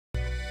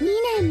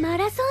マ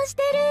ラソンし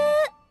てる。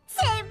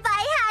先輩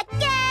発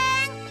見。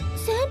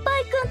先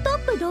輩くんト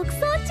ップ独走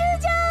中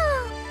じゃ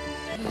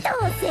ん。と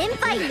先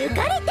輩抜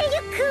かれてゆ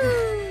く。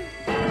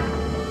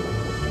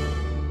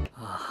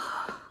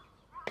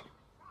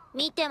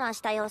見てま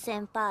したよ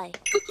先輩。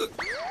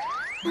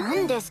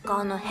何ですか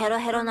あのヘロ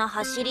ヘロな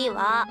走り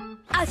は。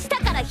明日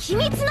から秘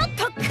密の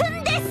特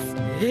訓で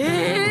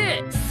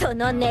す。そ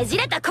のねじ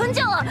れた根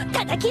性を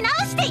叩き直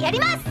してやり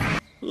ます。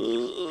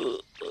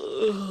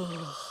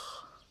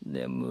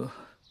眠。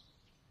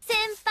先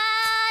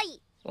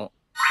輩、おはよう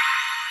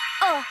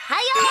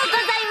ござ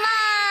いま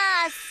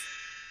す。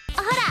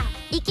ほら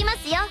行きま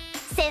すよ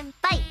先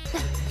輩。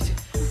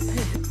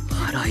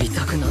腹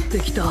痛くなって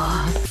き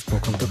た。スポ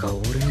コンとか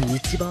俺に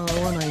一番合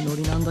わないノ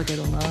リなんだけ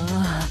どな。や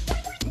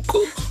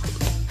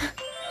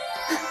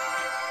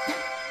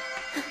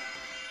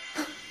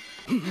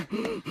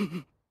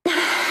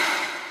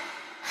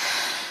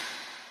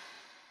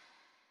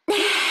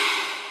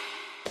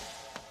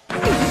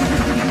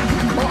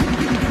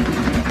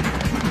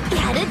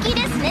る気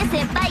ですね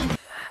先輩。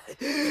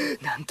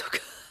なんとか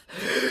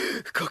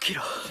5キ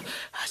ロ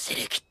走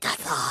り切ったぞ。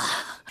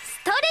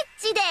ストレッ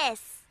チで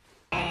す。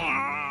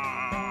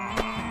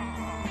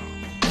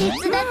手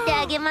伝って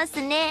あげま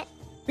すね。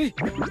い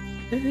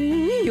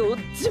いよ、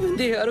自分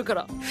でやるか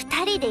ら。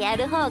2人でや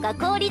る方が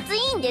効率い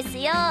いんです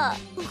よ。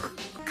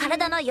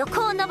体の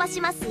横を伸ばし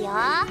ますよ。